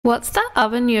What's that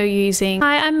oven you're using?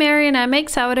 Hi, I'm Mary and I make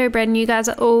sourdough bread, and you guys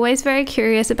are always very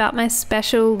curious about my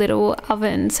special little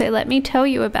oven, so let me tell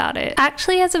you about it.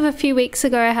 Actually, as of a few weeks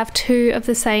ago, I have two of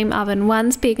the same oven.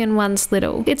 One's big and one's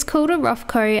little. It's called a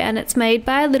Rofco and it's made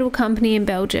by a little company in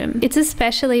Belgium. It's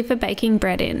especially for baking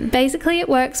bread in. Basically, it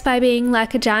works by being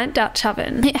like a giant Dutch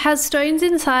oven. It has stones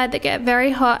inside that get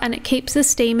very hot and it keeps the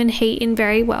steam and heat in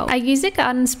very well. I use a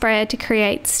garden sprayer to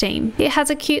create steam. It has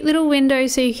a cute little window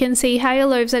so you can see how your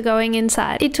loaves are going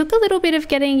inside. It took a little bit of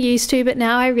getting used to, but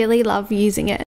now I really love using it.